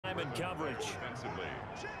in coverage.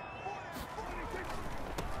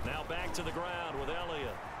 Now back to the ground with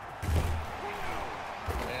Elliott.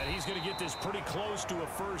 And he's going to get this pretty close to a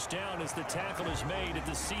first down as the tackle is made at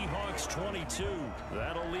the Seahawks 22.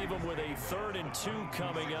 That'll leave them with a 3rd and 2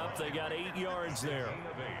 coming up. They got 8 yards there.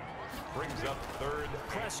 Brings up third.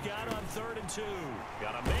 Prescott on 3rd and 2.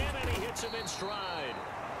 Got a man, and he hits him in stride.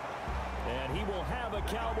 And he will have a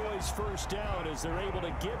Cowboys first down as they're able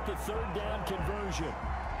to get the 3rd down conversion.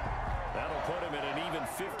 That'll put him at an even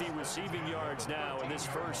 50 receiving yards now in this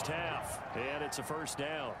first half. And it's a first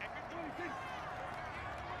down.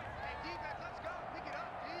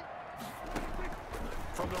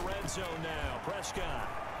 From the red zone now, Prescott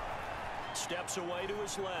steps away to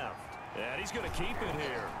his left. And he's going to keep it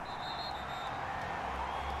here.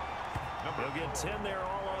 He'll get 10 there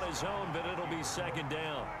all on his own, but it'll be 2nd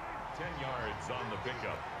down. 10 yards on the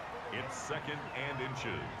pickup. It's 2nd and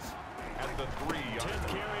inches. At the 3-yard 10th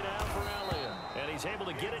carry now for Elliott. And he's able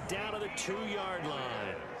to get it down to the 2-yard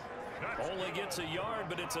line. Only gets a yard,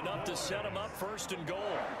 but it's enough to set him up 1st and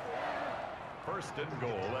goal. 1st and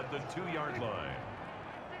goal at the 2-yard line.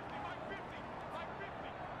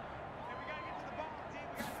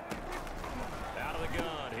 Out of the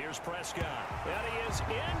gun, here's Prescott. And he is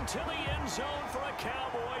into the end zone for a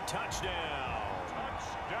Cowboy touchdown.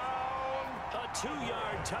 Touchdown! A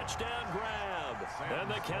 2-yard touchdown grab. And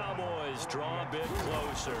the Cowboys draw a bit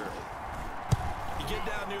closer. You get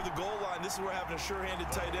down near the goal line, this is where having a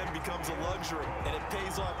sure-handed tight end becomes a luxury, and it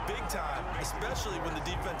pays off big time, especially when the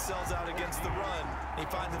defense sells out against the run. He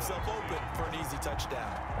finds himself open for an easy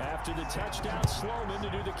touchdown. After the touchdown, Sloman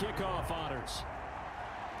to do the kickoff honors.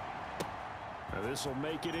 Now this will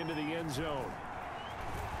make it into the end zone.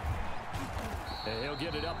 And he'll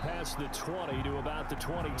get it up past the 20 to about the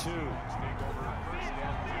 22.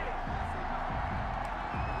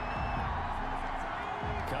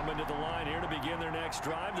 Coming to the line here to begin their next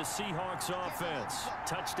drive, the Seahawks offense.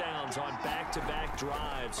 Touchdowns on back-to-back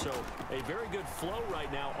drives, so a very good flow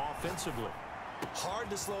right now offensively. Hard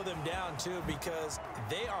to slow them down, too, because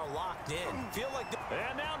they are locked in. Feel like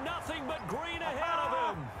and now nothing but green ahead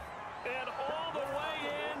of him. And all the way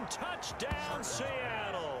in, touchdown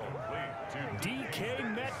Seattle.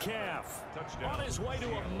 DK Metcalf on his way to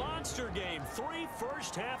a monster game. 3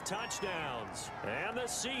 first-half touchdowns. And the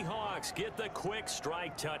Seahawks get the quick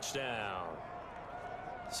strike touchdown.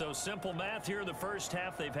 So simple math here in the first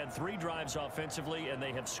half. They've had 3 drives offensively, and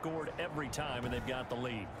they have scored every time, and they've got the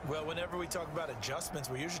lead. Well, whenever we talk about adjustments,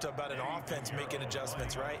 we usually talk about an offense making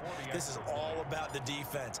adjustments, right? This is all about the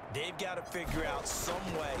defense. They've got to figure out some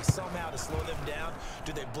way, somehow to slow them down.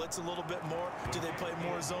 Do they blitz a little bit more? Do they play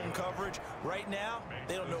more zone coverage? Right now,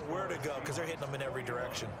 they don't know where to go because they're hitting them in every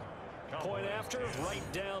direction. Point after,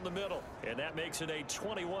 right down the middle. And that makes it a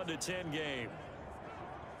 21-10 game.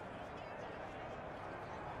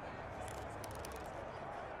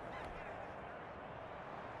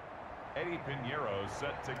 Eddie Pinheiro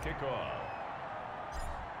set to kick off.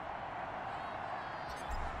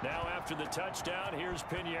 Now after the touchdown, here's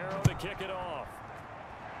Pinheiro to kick it off.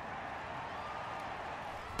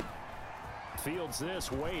 Fields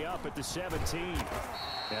this way up at the 17.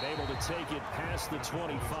 And able to take it past the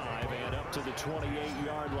 25 and up to the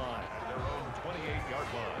 28-yard line. Their own 28-yard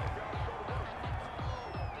line.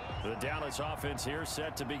 The Dallas offense here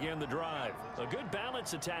set to begin the drive. A good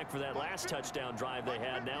balance attack for that last touchdown drive they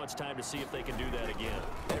had. Now it's time to see if they can do that again.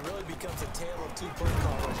 It really becomes a tale of 2 play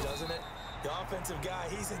callers, doesn't it? The offensive guy,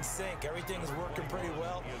 he's in sync. Everything is working pretty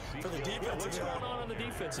well. For the defensive guy, what's going on the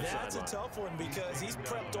defensive side? That's a tough one because he's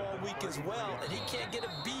prepped all week as well, and he can't get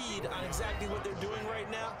a bead on exactly what they're doing right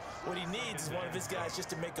now. What he needs is one of his guys just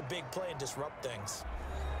to make a big play and disrupt things.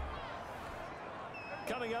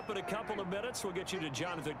 Coming up in a couple of minutes, we'll get you to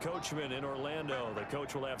Jonathan Coachman in Orlando. The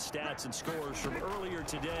coach will have stats and scores from earlier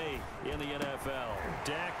today in the NFL.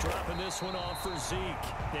 Dak dropping this one off for Zeke,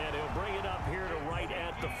 and he'll bring it up here to right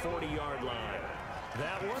at the 40-yard line.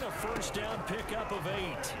 That one, a first down pickup of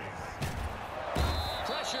 8.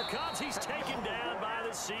 Pressure comes. He's taken down by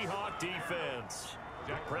the Seahawk defense.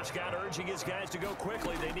 Prescott urging his guys to go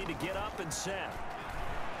quickly. They need to get up and set.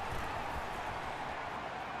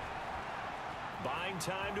 Buying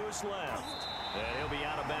time to his left. And he'll be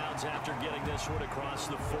out of bounds after getting this one across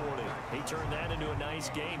the 40. He turned that into a nice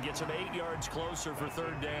gain. Gets him 8 yards closer for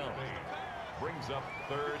 3rd down. Brings up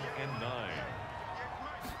 3rd and 9.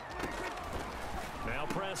 Now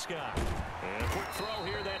Prescott. And a quick throw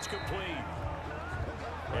here. That's complete.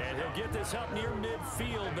 And he'll get this up near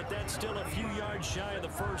midfield, but that's still a few yards shy of the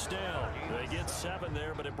first down. They get 7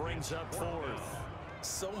 there, but it brings up 4th.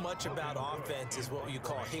 So much about offense is what you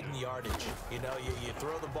call hidden yardage. You know, you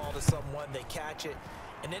throw the ball to someone, they catch it,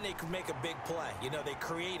 And then they could make a big play. You know, they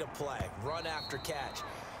create a play, run after catch.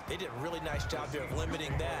 They did a really nice job there of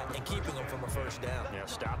limiting that and keeping him from a first down. Yeah,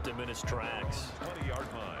 stopped him in his tracks. 20-yard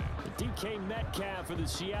line. DK Metcalf of the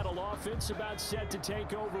Seattle offense about set to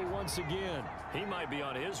take over once again. He might be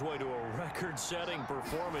on his way to a record-setting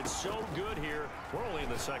performance. So good here. We're only in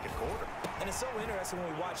the second quarter. And it's so interesting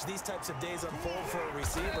when we watch these types of days unfold for a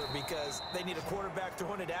receiver because they need a quarterback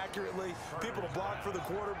throwing it accurately, people to block for the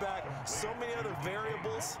quarterback, so many other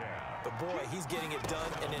variables. But, boy, he's getting it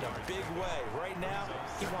done and in a big way. Right now,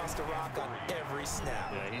 he wants to rock on every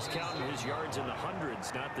snap. Yeah, he's counting his yards in the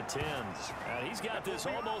hundreds, not the tens. And he's got this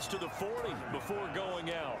almost to the 40 before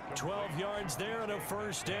going out. 12 yards there and a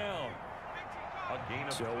first down.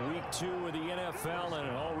 So week 2 of the NFL,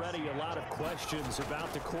 and already a lot of questions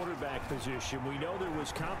about the quarterback position. We know there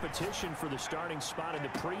was competition for the starting spot in the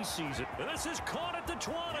preseason. And this is caught at the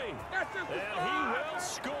 20. And he will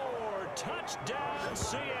score. Touchdown,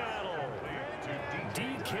 Seattle.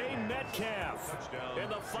 DK Metcalf in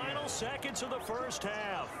the final seconds of the first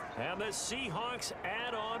half. And the Seahawks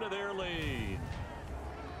add on to their lead.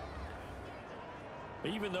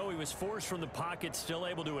 Even though he was forced from the pocket, still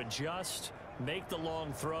able to adjust, make the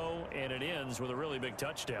long throw, and it ends with a really big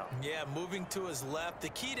touchdown. Yeah, moving to his left. The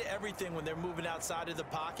key to everything when they're moving outside of the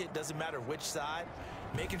pocket, doesn't matter which side,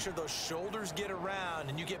 making sure those shoulders get around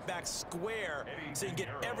and you get back square so you can get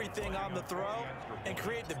everything on the throw and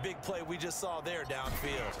create the big play we just saw there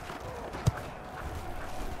downfield.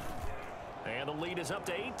 And the lead is up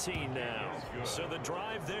to 18 now. So the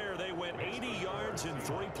drive there, they went 80 yards in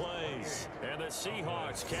 3 plays. And the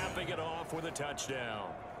Seahawks capping it off with a touchdown.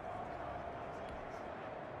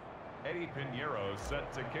 Eddie Pinheiro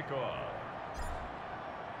set to kick off.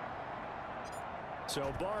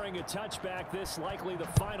 So barring a touchback, this likely the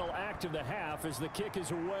final act of the half as the kick is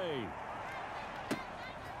away.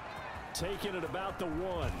 Taking it about the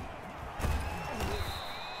 1.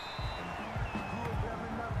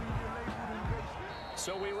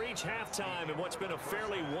 So we reach halftime in what's been a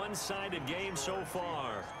fairly one-sided game so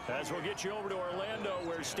far. As we'll get you over to Orlando,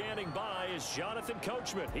 where standing by is Jonathan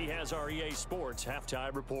Coachman. He has our EA Sports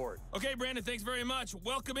Halftime Report. Okay, Brandon, thanks very much.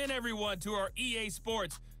 Welcome in, everyone, to our EA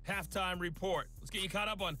Sports Halftime Report. Let's get you caught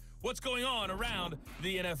up on what's going on around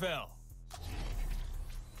the NFL.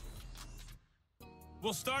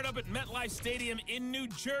 We'll start up at MetLife Stadium in New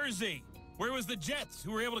Jersey, where it was the Jets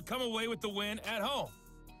who were able to come away with the win at home.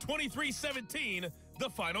 23-17, the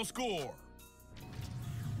final score.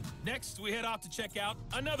 Next, we head off to check out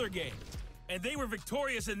another game. And they were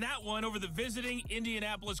victorious in that one over the visiting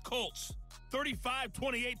Indianapolis Colts.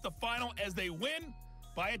 35-28 the final as they win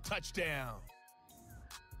by a touchdown.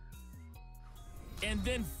 And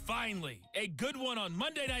then finally, a good one on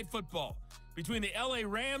Monday Night Football between the LA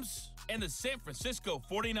Rams and the San Francisco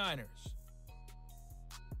 49ers.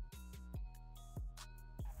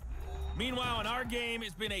 Meanwhile, in our game,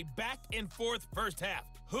 it's been a back-and-forth first half.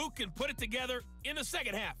 Who can put it together in the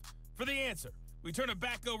second half? For the answer, we turn it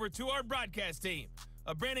back over to our broadcast team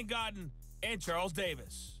of Brandon Godden and Charles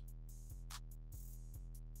Davis.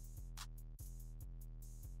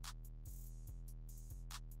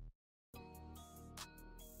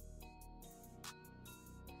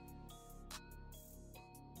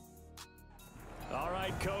 All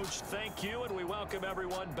right, Coach, thank you, and we welcome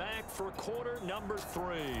everyone back for quarter number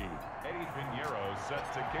 3. Eddie Pinheiro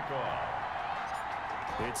set to kick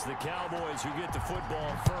off. It's the Cowboys who get the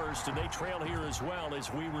football first, and they trail here as well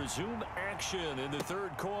as we resume action in the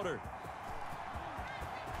third quarter.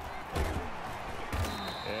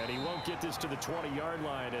 And he won't get this to the 20-yard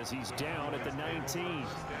line as he's down at the 19.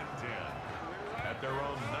 At their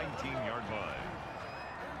own 19-yard line.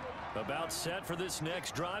 About set for this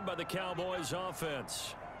next drive by the Cowboys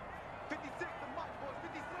offense. 56,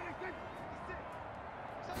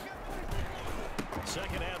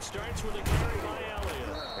 Second half starts with a carry by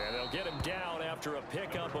Elliott. And they'll get him down after a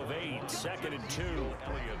pickup of 8. Second and 2.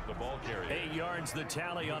 Elliott, the ball carrier. 8 yards the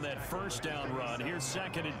tally on that first down run. Here's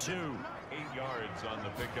second and 2. 8 yards on the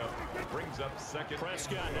pickup. Brings up second.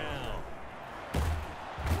 Prescott now.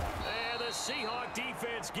 And the Seahawk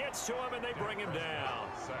defense gets to him, and they bring him down.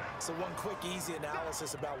 So one quick, easy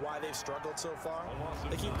analysis about why they've struggled so far.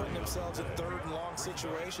 They keep putting themselves in third and long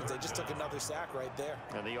situations. They just took another sack right there.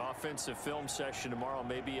 And the offensive film session tomorrow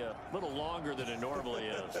may be a little longer than it normally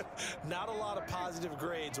is. Not a lot of positive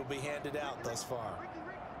grades will be handed out thus far.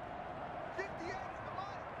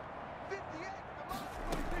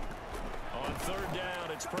 On third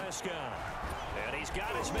down, it's Prescott. And he's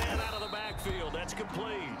got his man out of the backfield. That's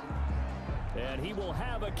complete. And he will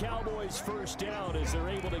have a Cowboys first down as they're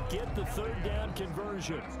able to get the third down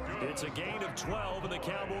conversion. It's a gain of 12, and the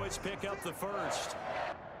Cowboys pick up the first.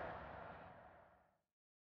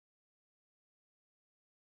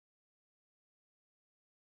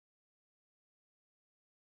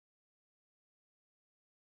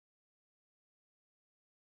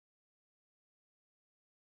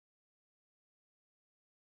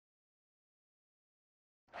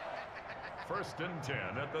 First and 10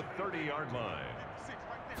 at the 30-yard line.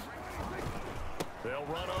 They'll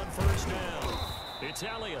run on first down. It's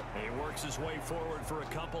Elliott. He works his way forward for a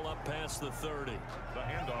couple up past the 30. The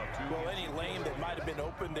handoff to... Well, any lane that might have been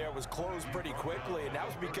open there was closed pretty quickly, and that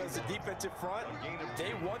was because the defensive front,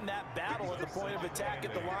 they won that battle at the point of attack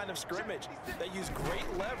at the line of scrimmage. They used great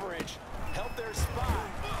leverage, held their spot,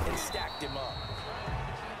 and stacked him up.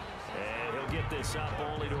 And he'll get this up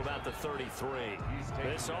only to about the 33.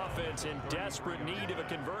 This offense in desperate need of a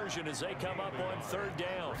conversion as they come up on third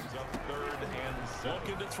down. Third and 7.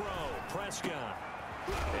 Looking to throw. Prescott.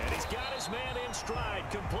 And he's got his man in stride,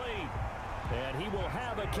 complete. And he will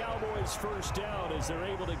have a Cowboys first down as they're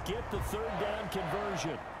able to get the third down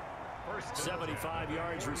conversion. 75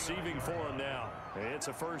 yards receiving for him now. It's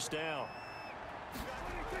a first down.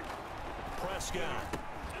 Prescott.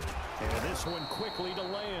 And this one quickly to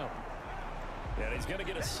Lamb. And he's going to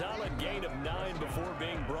get a solid gain of 9 before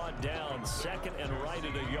being brought down. Second and right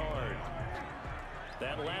at a yard.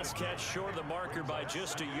 That last catch short of the marker by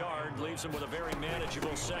just a yard leaves him with a very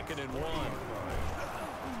manageable second and 1.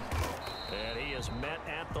 And he is met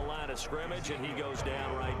at the line of scrimmage, and he goes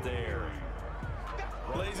down right there.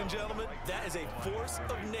 Ladies and gentlemen, that is a force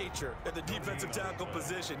of nature at the defensive tackle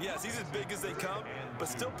position. Yes, he's as big as they come, but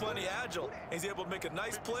still plenty agile. He's able to make a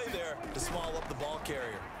nice play there to small up the ball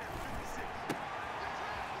carrier.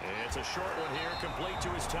 It's a short one here, complete to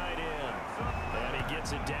his tight end. And he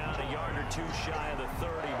gets it down a yard or two shy of the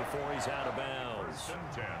 30 before he's out of bounds.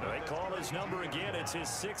 They call his number again. It's his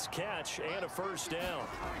 6th catch and a first down.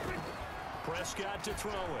 Prescott to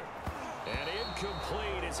throw it. And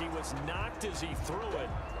incomplete as he was knocked as he threw it.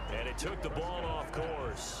 And it took the ball off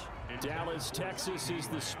course. Dallas, Texas is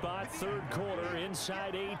the spot. Third quarter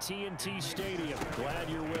inside AT&T Stadium. Glad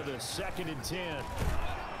you're with us. Second and 10.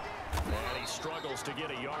 And he struggles to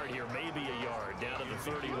get a yard here, maybe a yard, down to the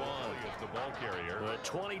 31. The ball carrier. The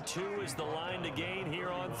 22 is the line to gain here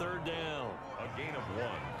on third down. A gain of 1.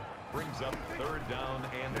 Brings up third down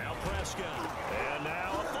and now Prescott. And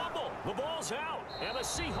now a fumble. The ball's out. And the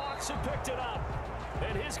Seahawks have picked it up.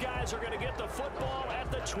 And his guys are going to get the football at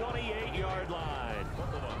the 28-yard line.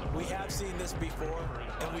 We have seen this before,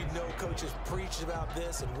 and we know coaches preach about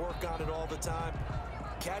this and work on it all the time.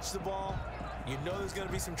 Catch the ball. You know there's going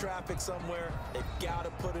to be some traffic somewhere. They've got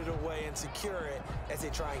to put it away and secure it as they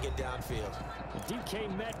try and get downfield.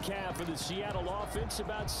 DK Metcalf for the Seattle offense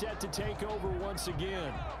about set to take over once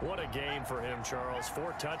again. What a game for him, Charles.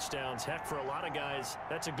 4 touchdowns. Heck, for a lot of guys,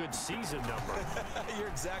 that's a good season number. You're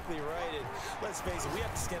exactly right. And let's face it, we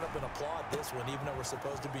have to stand up and applaud this one, even though we're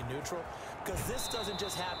supposed to be neutral, because this doesn't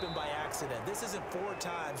just happen by accident. This isn't 4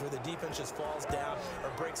 times where the defense just falls down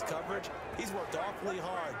or breaks coverage. He's worked awfully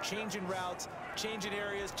hard, changing routes, changing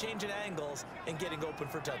areas, changing angles, and getting open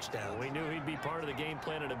for touchdowns. We knew he'd be part of the game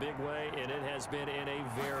plan in a big way, and it has been in a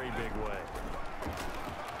very big way.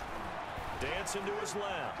 Dancing to his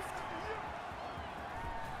left.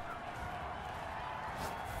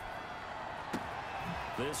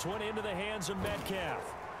 This one into the hands of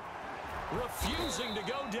Metcalf. Refusing to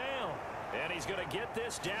go down. And he's going to get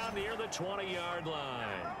this down near the 20-yard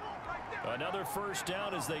line. Another first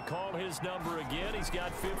down as they call his number again. He's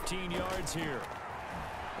got 15 yards here.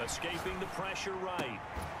 Escaping the pressure right.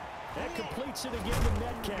 That completes it again to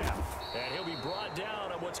Metcalf. And he'll be brought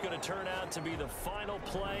down on what's going to turn out to be the final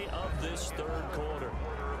play of this third quarter.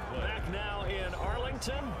 Back now in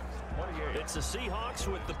Arlington. It's the Seahawks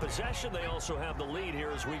with the possession. They also have the lead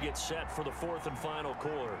here as we get set for the 4th and final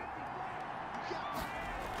quarter.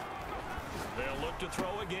 They'll look to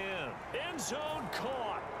throw again. End zone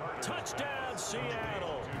caught. Touchdown,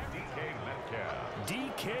 Seattle.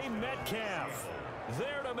 DK Metcalf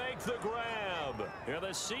there to make the grab. And the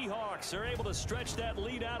Seahawks are able to stretch that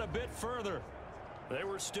lead out a bit further. They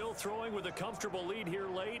were still throwing with a comfortable lead here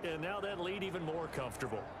late, and now that lead even more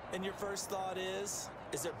comfortable. And your first thought is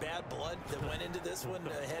there bad blood that went into this one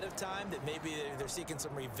ahead of time, that maybe they're seeking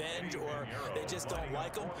some revenge or they just don't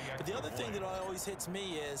like them? But the other thing that always hits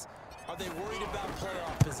me is, are they worried about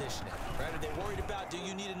playoff positioning? Right? Are they worried about, do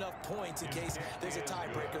you need enough points in case there's a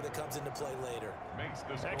tiebreaker that comes into play later?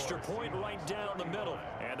 Extra point right down the middle,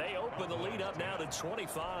 and they open the lead up now to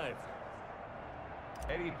 25.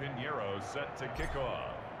 Eddie Pinheiro set to kick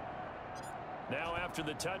off. Now after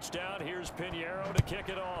the touchdown, here's Pinheiro to kick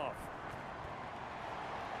it off.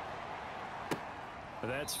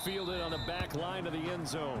 That's fielded on the back line of the end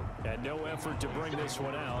zone. And no effort to bring this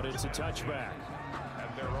one out. It's a touchback.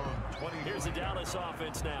 Here's the Dallas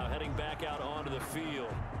offense now heading back out onto the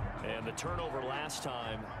field. And the turnover last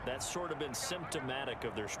time, that's sort of been symptomatic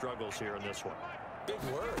of their struggles here in this one. Big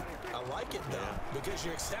word. I like it, though, because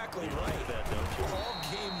you're exactly right. That, don't you? All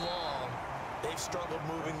game long, They've struggled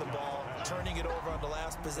moving the ball, turning it over on the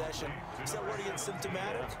last possession. Is that word again,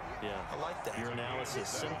 symptomatic? Yeah. I like that. Your analysis,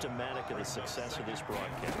 symptomatic of the success of this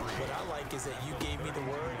broadcast. What I like is that you gave me the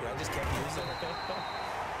word, and I just kept using it.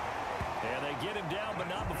 And they get him down, but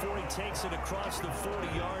not before he takes it across the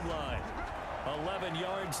 40-yard line. 11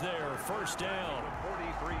 yards there, first down.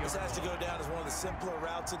 This has to go down as one of the simpler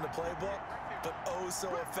routes in the playbook, but oh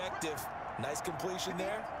so effective. Nice completion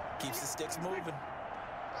there. Keeps the sticks moving.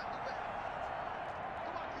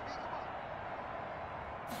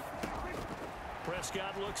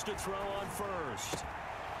 Prescott looks to throw on first.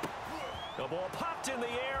 The ball popped in the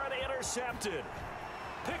air and intercepted.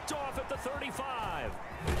 Picked off at the 35.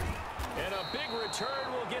 And a big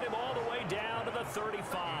return will get him all the way down to the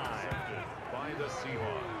 35. By the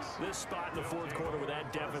Seahawks. This spot in the fourth quarter with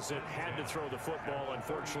that deficit, had to throw the football.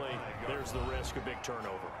 Unfortunately, there's the risk of big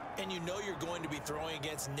turnover. And you know you're going to be throwing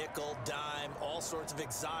against nickel, dime, all sorts of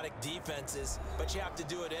exotic defenses, but you have to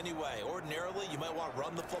do it anyway. Ordinarily, you might want to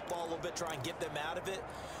run the football a little bit, try and get them out of it.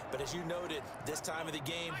 But as you noted, this time of the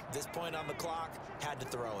game, this point on the clock, had to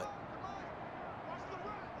throw it.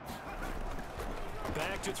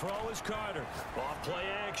 Back to throw is Carter. Off play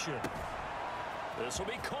action. This will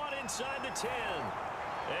be caught inside the 10.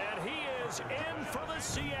 And he is in for the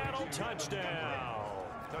Seattle touchdown.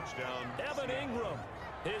 Touchdown. Evan Ingram,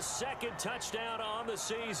 his second touchdown on the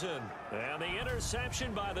season. And the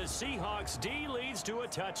interception by the Seahawks D leads to a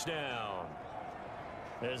touchdown.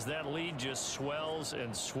 As that lead just swells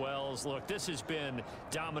and swells. Look, this has been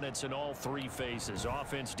dominance in all three phases,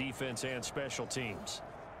 offense, defense, and special teams.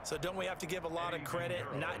 So don't we have to give a lot of credit,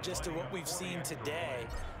 not just to what we've seen today,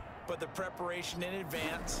 but the preparation in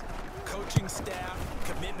advance, coaching staff,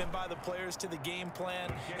 commitment by the players to the game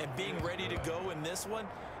plan, and being ready to go in this one?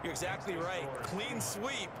 You're exactly right. Clean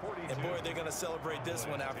sweep. And boy, they're going to celebrate this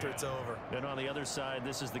one after it's over. And on the other side,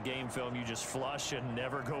 this is the game film you just flush and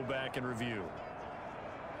never go back and review.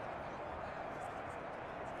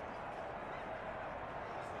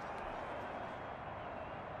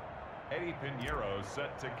 Eddie Pinheiro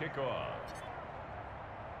set to kick off.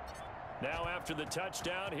 Now after the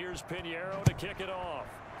touchdown, here's Pinheiro to kick it off.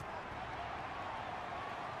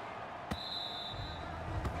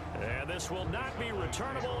 And this will not be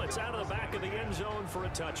returnable. It's out of the back of the end zone for a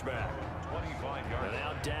touchback. 25 yards. And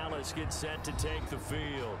now Dallas gets set to take the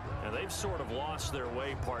field. And they've sort of lost their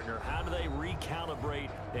way, partner. How do they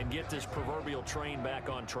recalibrate and get this proverbial train back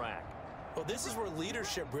on track? Well, this is where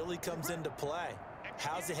leadership really comes into play.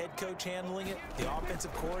 How's the head coach handling it? The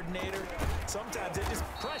offensive coordinator? Sometimes it just...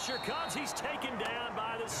 Pressure comes. He's taken down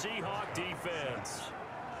by the Seahawk defense.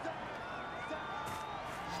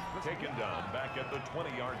 Taken down back at the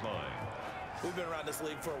 20-yard line. We've been around this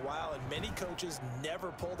league for a while, and many coaches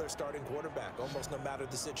never pull their starting quarterback, almost no matter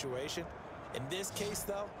the situation. In this case,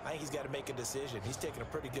 though, I think he's got to make a decision. He's taking a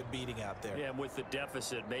pretty good beating out there. Yeah, and with the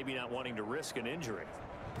deficit, maybe not wanting to risk an injury.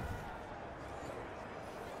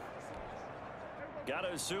 Got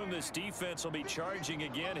to assume this defense will be charging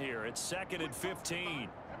again here. It's 2nd and 15.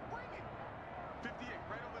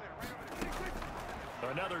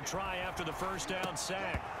 Another try after the first down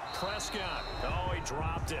sack. Prescott. Oh, he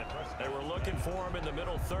dropped it. They were looking for him in the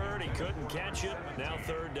middle third. He couldn't catch it. Now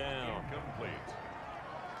 3rd down. Incomplete.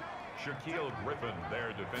 Shaquille Griffin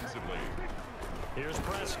there defensively. Here's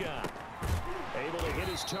Prescott. Able to hit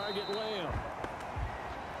his target, Lamb.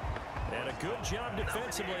 And a good job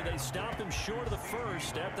defensively. They stopped him short of the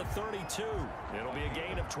first at the 32. It'll be a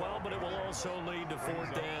gain of 12, but it will also lead to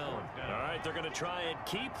 4th down. All right, they're going to try and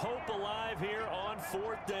keep hope alive here on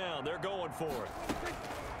 4th down. They're going for it.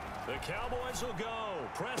 The Cowboys will go.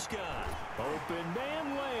 Prescott. Open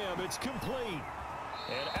man, Lamb. It's complete.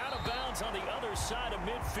 And out of bounds on the other side of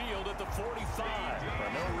midfield at the 45.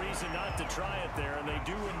 No reason not to try it there, and they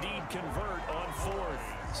do indeed convert on 4th.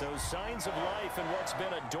 So signs of life in what's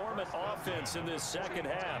been a dormant offense in this second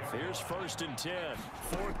half. Here's 1st and 10.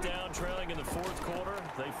 4th down trailing in the 4th quarter.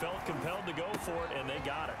 They felt compelled to go for it, and they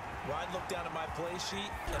got it. Well, I'd look down at my play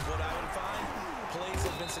sheet, and what I would find, plays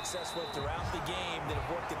have been successful throughout the game that have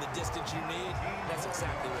worked at the distance you need. That's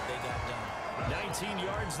exactly what they got done. 19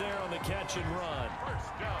 yards there on the catch and run.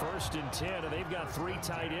 1st and 10, and they've got 3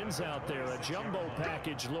 tight ends out there. A jumbo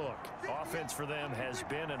package look. Offense for them has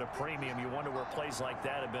been at a premium. You wonder where plays like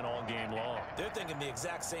that have been all game long. They're thinking the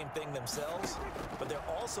exact same thing themselves, but they're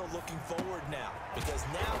also looking forward now, because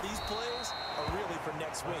now these plays are really for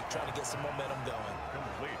next week, trying to get some momentum going.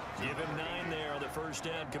 Complete. Give him 9 there on the 1st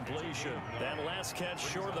down completion. That last catch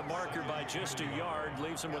short of the marker by just a yard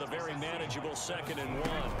leaves him with a very manageable 2nd and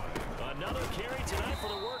 1. Another carry tonight for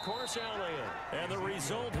the workhorse Elliott. And the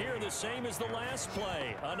result here the same as the last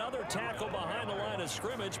play. Another tackle behind the line of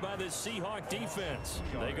scrimmage by this Seahawk defense.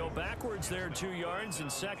 They go backwards there 2 yards, and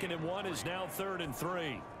 2nd and 1 is now 3rd and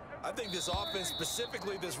 3. I think this offense,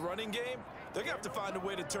 specifically this running game, they're going to have to find a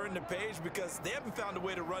way to turn the page because they haven't found a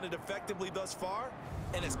way to run it effectively thus far,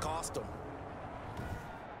 and it's cost them.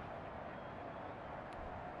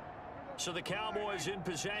 So the Cowboys in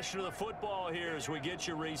possession of the football here as we get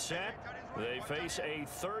you reset. They face a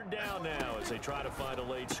 3rd down now as they try to find a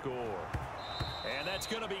late score. And that's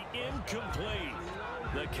going to be incomplete.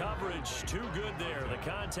 The coverage too good there. The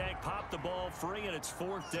contact popped the ball free, and it's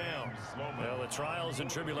 4th down. Well, the trials and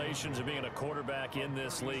tribulations of being a quarterback in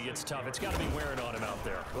this league, it's tough. It's got to be wearing on him out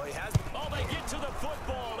there. Well, he has. Oh, they get to the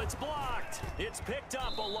football. It's blocked. It's picked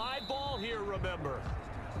up. A live ball here, remember.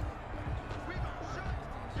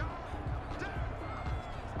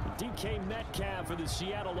 DK Metcalf of the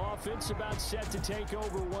Seattle offense about set to take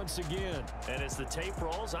over once again. And as the tape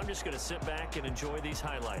rolls, I'm just going to sit back and enjoy these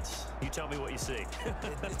highlights. You tell me what you see.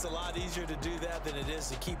 It's a lot easier to do that than it is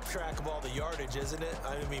to keep track of all the yardage, isn't it?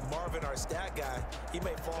 I mean, Marvin, our stat guy, he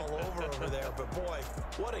may fall over there, but boy,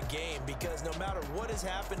 what a game, because no matter what has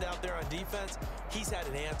happened out there on defense, he's had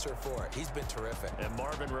an answer for it. He's been terrific. And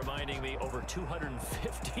Marvin reminding me over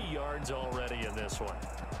 250 yards already in this one.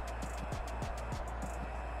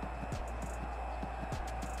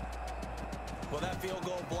 Well, that field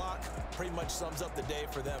goal block pretty much sums up the day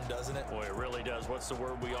for them, doesn't it? Boy, it really does. What's the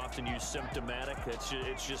word we often use? Symptomatic.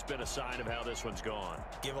 It's just been a sign of how this one's gone.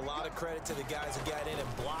 Give a lot of credit to the guys who got in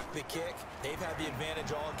and blocked the kick. They've had the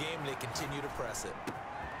advantage all game, and they continue to press it.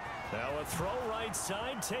 Now a throw right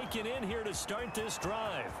side taken in here to start this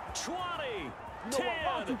drive. 20, 10,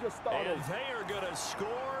 and they are going to score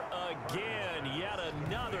again. Yet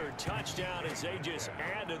another touchdown as they just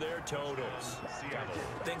add to their totals.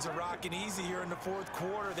 Things are rocking easy here in the 4th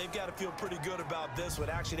quarter. They've got to feel pretty good about this one.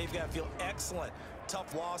 Actually, they've got to feel excellent.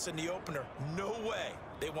 Tough loss in the opener. No way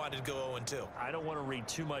they wanted to go 0-2. I don't want to read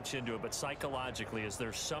too much into it, but psychologically, is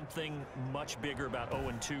there something much bigger about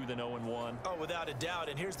 0-2 than 0-1? Oh, without a doubt,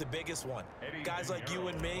 and here's the biggest one. Guys like you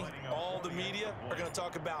and me, all the media, are going to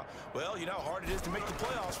talk about, well, you know how hard it is to make the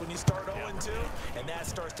playoffs when you start 0-2, and that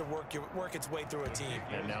starts to work its way through a team.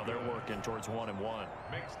 And now they're working towards 1-1.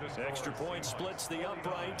 Extra point splits the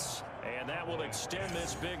uprights, and that will extend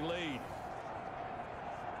this big lead.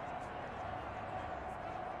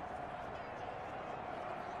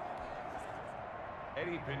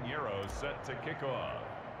 Eddie Pinheiro set to kick off.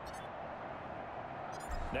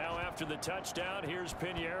 Now after the touchdown, here's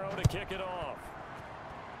Pinheiro to kick it off.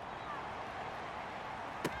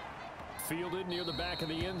 Fielded near the back of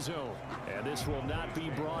the end zone. And this will not be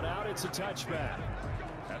brought out. It's a touchback.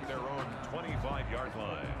 At their own 25-yard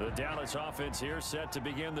line. The Dallas offense here set to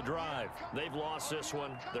begin the drive. They've lost this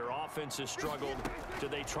one. Their offense has struggled. Do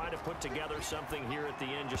they try to put together something here at the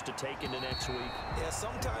end just to take into next week? Yeah,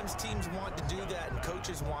 sometimes teams want to do that and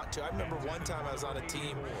coaches want to. I remember one time I was on a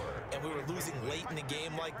team and we were losing late in the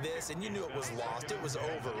game like this, and you knew it was lost. It was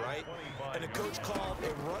over, right? And the coach called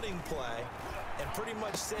a running play and pretty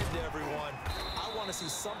much said to everyone, I want to see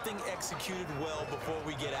something executed well before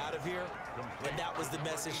we get out of here. And that was the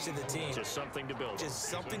message to the team. Just something to build on. Just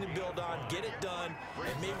something to build on, get it done,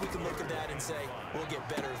 and maybe we can look at that and say, we'll get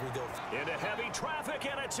better as we go. Into heavy traffic,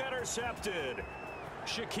 and it's intercepted.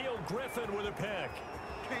 Shaquille Griffin with a pick.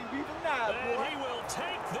 Can't be denied, boy. And he will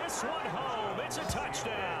take this one home. It's a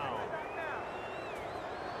touchdown.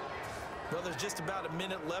 Well, there's just about a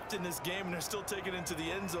minute left in this game, and they're still taking it into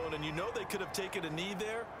the end zone, and you know they could have taken a knee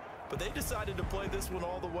there, but they decided to play this one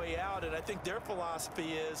all the way out, and I think their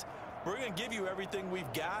philosophy is, we're going to give you everything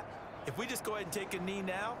we've got. If we just go ahead and take a knee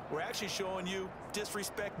now, we're actually showing you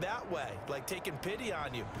disrespect that way, like taking pity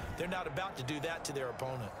on you. They're not about to do that to their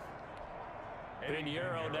opponent.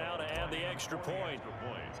 Pinheiro now to add the extra point.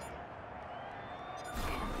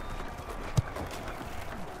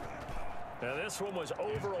 Now this one was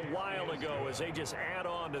over a while ago as they just add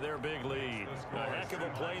on to their big lead. A heck of a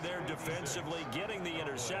play there defensively, getting the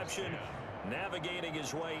interception, navigating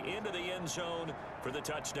his way into the end zone for the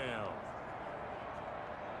touchdown.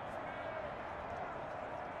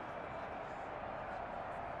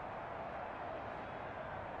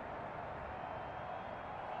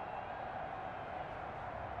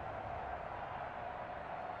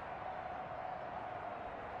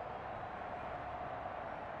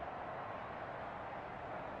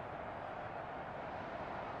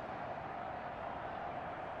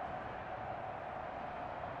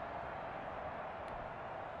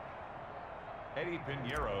 Eddie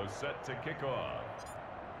Pinheiro set to kick off.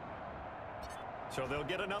 So they'll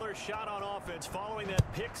get another shot on offense following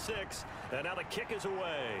that pick six. And now the kick is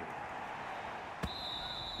away.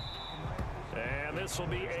 And this will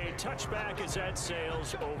be a touchback as that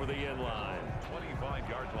sails over the end line.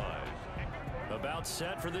 25-yard line. About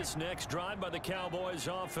set for this next drive by the Cowboys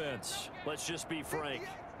offense. Let's just be frank.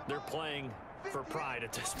 They're playing for pride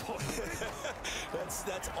at this point.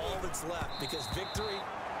 That's all that's left, because victory,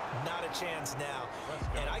 not a chance now.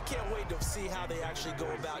 And I can't wait to see how they actually go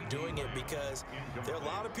about doing it, because there are a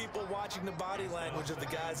lot of people watching the body language of the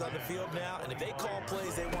guys on the field now, and if they call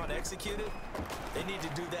plays they want executed, they need to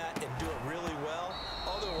do that and do it really well.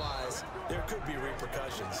 Otherwise, there could be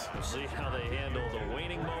repercussions. We'll see how they handle the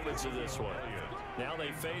waning moments of this one. Now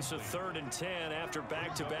they face a 3rd and 10 after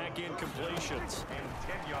back-to-back incompletions. And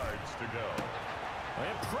 10 yards to go.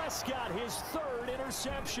 And Prescott, his 3rd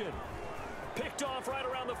interception. Picked off right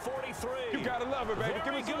around the 43. You gotta love it, baby. There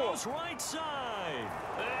Give he me some goes, right side.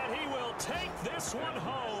 And he will take this one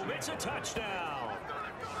home. It's a touchdown.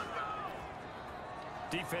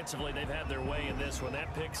 Defensively, they've had their way in this one.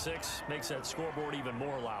 That pick six makes that scoreboard even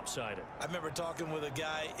more lopsided. I remember talking with a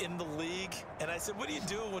guy in the league, and I said, what do you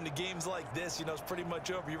do when the game's like this? You know, it's pretty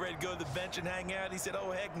much over. You ready to go to the bench and hang out? He said,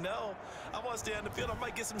 oh, heck no. I want to stay on the field. I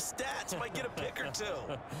might get some stats. I might get a pick or two.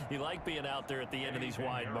 You like being out there at the end of these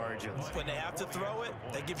wide margins. When they have to throw it,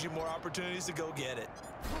 that gives you more opportunities to go get it.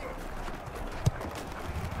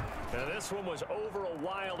 Now this one was over a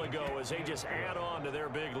while ago as they just add on to their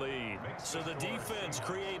big lead. So the defense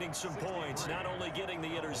creating some points, not only getting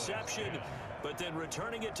the interception, but then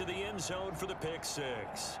returning it to the end zone for the pick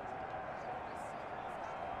six.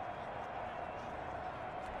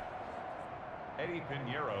 Eddie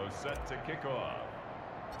Pinheiro set to kick off.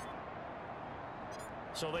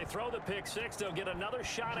 So they throw the pick six. They'll get another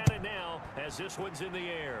shot at it now as this one's in the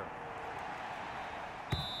air.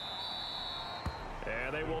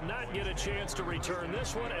 And they will not get a chance to return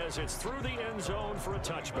this one as it's through the end zone for a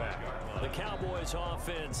touchback. The Cowboys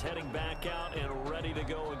offense heading back out and ready to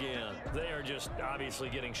go again. They are just obviously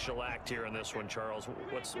getting shellacked here in this one, Charles.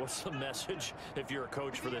 What's the message if you're a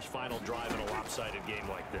coach for this final drive in a lopsided game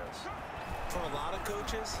like this? For a lot of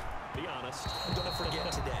coaches, be honest. Don't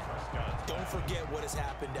forget today. Don't forget what has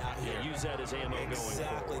happened out here. Yeah, use that as ammo going forward.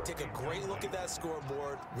 Exactly. Take a great look at that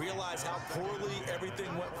scoreboard. Realize how poorly everything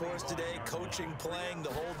went for us today. Coaching, playing,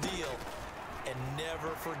 the whole deal. And never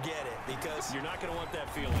forget it, because you're not going to want that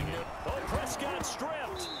feeling. Oh, Prescott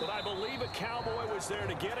stripped. But I believe a Cowboy was there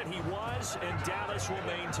to get it. He was, and Dallas will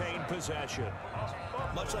maintain possession.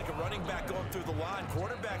 Much like a running back going through the line,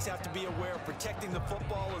 quarterbacks have to be aware of protecting the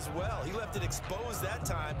football as well. He left it exposed that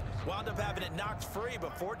time, wound up having it knocked free,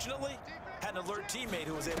 but fortunately, had an alert teammate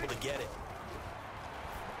who was able to get it.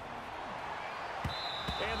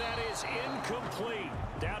 And that is incomplete.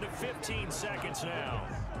 Down to 15 seconds now.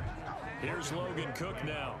 Here's Logan Cook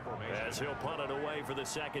now as he'll punt it away for the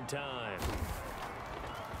second time.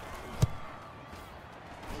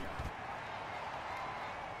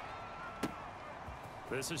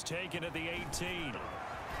 This is taken at the 18.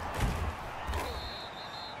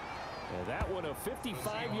 And that one a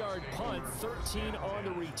 55-yard punt, 13 on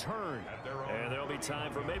the return. And there'll be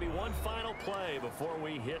time for maybe one final play before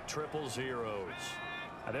we hit triple zeros.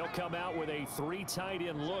 And they'll come out with a 3 tight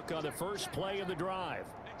end look on the first play of the drive.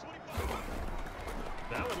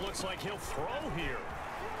 That one looks like he'll throw here.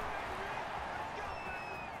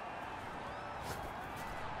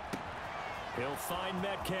 He'll find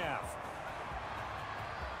Metcalf.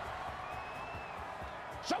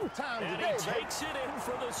 Showtime And today, he takes it in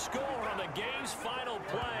for the score on the game's final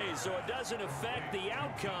play, so it doesn't affect the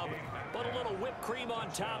outcome, but a little whipped cream on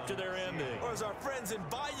top to their ending. Or as our friends in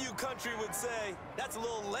Bayou Country would say, that's a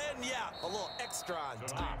little lagniappe, a little extra on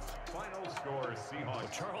top. Final score, Seahawks. Well,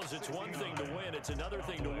 Charles, it's one thing to win. It's another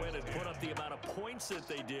thing to win and put up the amount of points that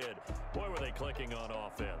they did. Boy, were they clicking on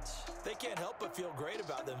offense. They can't help but feel great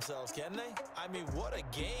about themselves, can they? I mean, what a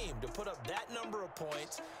game to put up that number of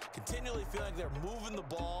points, continually feeling like they're moving the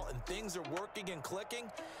ball and things are working and clicking.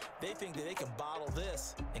 They think that they can bottle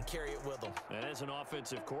this and carry it with them. And as an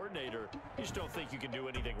offensive coordinator, you just don't think you can do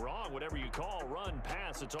anything wrong. Whatever you call, run,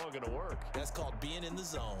 pass, it's all going to work. That's called being in the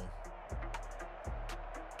zone.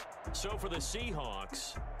 So for the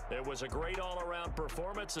Seahawks, it was a great all-around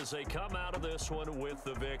performance as they come out of this one with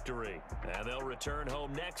the victory. And they'll return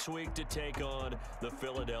home next week to take on the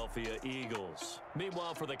Philadelphia Eagles.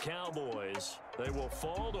 Meanwhile, for the Cowboys, they will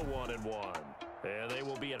fall to 1-1. And they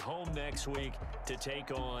will be at home next week to take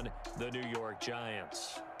on the New York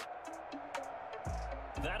Giants.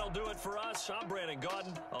 That'll do it for us. I'm Brandon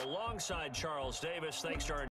Gaudin alongside Charles Davis. Thanks to our